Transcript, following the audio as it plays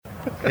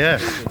Yeah,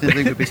 didn't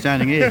think we'd be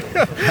standing here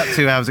about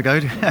 2 hours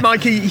ago.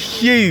 Mikey,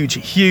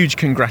 huge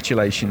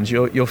congratulations.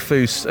 Your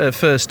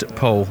first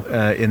pole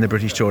in the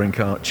British Touring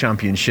Car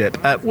Championship.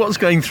 What's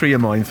going through your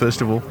mind,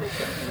 first of all?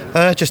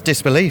 Just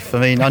disbelief. I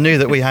mean, I knew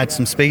that we had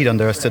some speed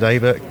under us today,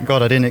 but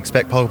God, I didn't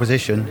expect pole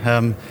position.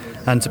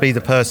 And to be the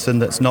person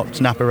that's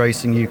knocked Napa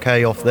Racing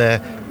UK off their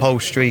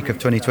pole streak of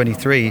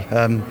 2023,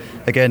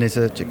 again,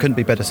 it couldn't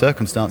be better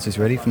circumstances,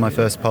 really, for my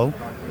first pole.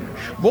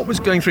 What was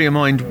going through your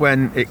mind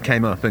when it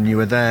came up and you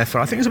were there for,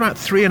 I think it was about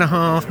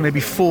 3.5, maybe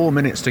 4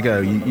 minutes to go,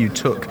 you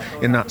took,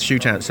 in that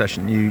shootout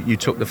session, you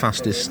took the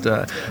fastest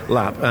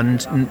lap,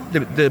 and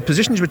the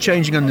positions were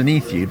changing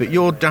underneath you, but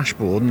your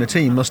dashboard and the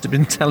team must have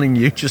been telling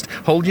you, just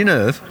hold your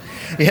nerve.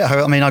 Yeah,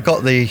 I mean,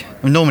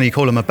 normally you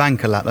call them a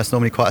banker lap, that's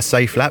normally quite a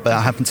safe lap, but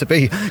I happened to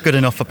be good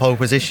enough for pole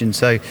position,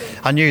 so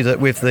I knew that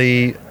with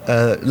the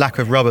lack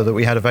of rubber that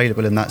we had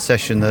available in that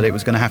session, that it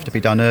was going to have to be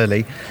done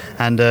early.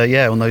 And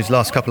on those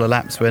last couple of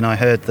laps when I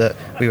heard that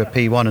we were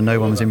P1 and no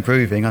one was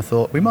improving, I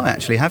thought we might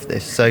actually have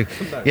this. So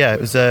yeah,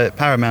 it was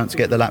paramount to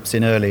get the laps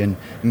in early and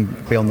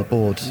be on the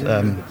board.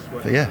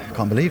 But yeah, I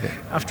can't believe it.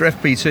 After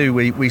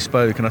FP2 we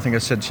spoke, and I think I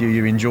said to you,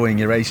 you're enjoying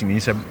your racing, and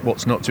you said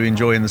what's not to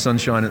enjoy in the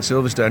sunshine at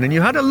Silverstone, and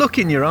you had a look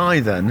in your eye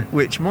then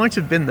which might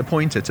have been the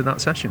pointer to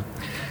that session.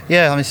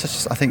 Yeah, I mean,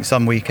 I think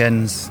some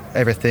weekends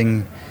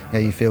everything,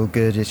 you feel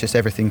good, it's just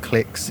everything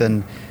clicks,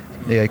 and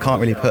you can't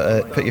really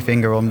put your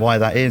finger on why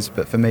that is,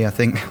 but for me I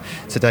think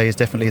today is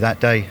definitely that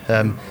day.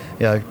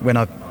 When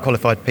I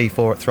qualified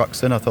P4 at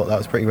Thruxton, I thought that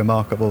was pretty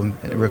remarkable in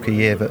a rookie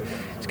year, but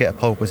to get a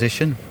pole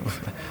position,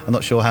 I'm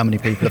not sure how many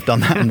people have done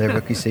that in their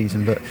rookie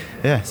season, but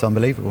yeah, it's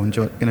unbelievable.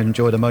 Going to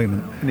enjoy the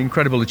moment. An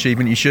incredible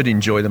achievement. You should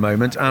enjoy the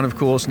moment, and of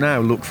course now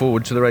look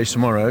forward to the race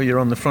tomorrow. You're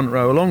on the front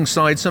row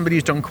alongside somebody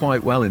who's done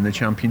quite well in the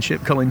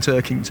championship, Colin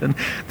Turkington.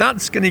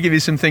 That's going to give you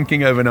some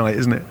thinking overnight,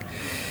 isn't it?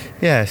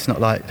 Yeah, it's not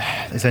like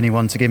there's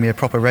anyone to give me a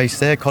proper race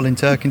there, Colin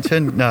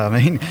Turkington. No,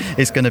 I mean,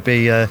 it's going to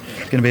be a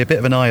bit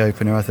of an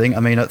eye-opener, I think. I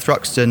mean, at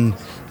Thruxton,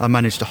 I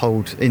managed to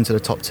hold into the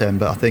top 10,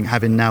 but I think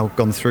having now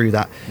gone through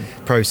that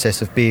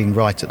process of being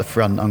right at the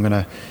front, I'm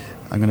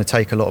going to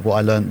take a lot of what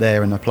I learnt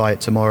there and apply it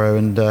tomorrow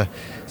and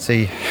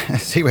see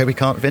where we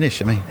can't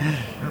finish. I mean,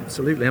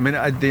 absolutely. I mean,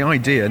 the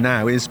idea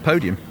now is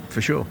podium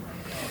for sure.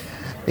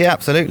 Yeah,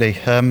 absolutely.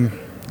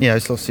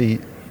 It's obviously,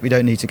 we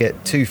don't need to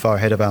get too far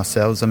ahead of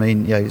ourselves. I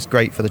mean, it's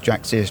great for the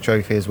Jack Sears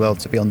Trophy as well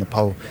to be on the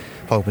pole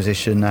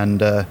position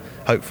and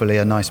hopefully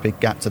a nice big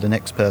gap to the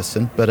next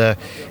person. But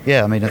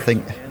I mean, I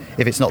think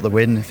if it's not the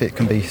win, if it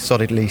can be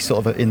solidly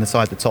sort of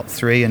inside the top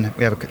three and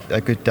we have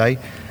a good day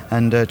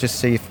and just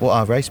see what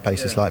our race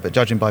pace is like. But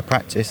judging by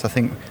practice, I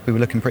think we were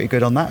looking pretty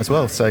good on that as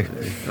well. So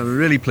I'm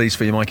really pleased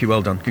for you, Mikey.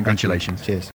 Well done. Congratulations. Cheers.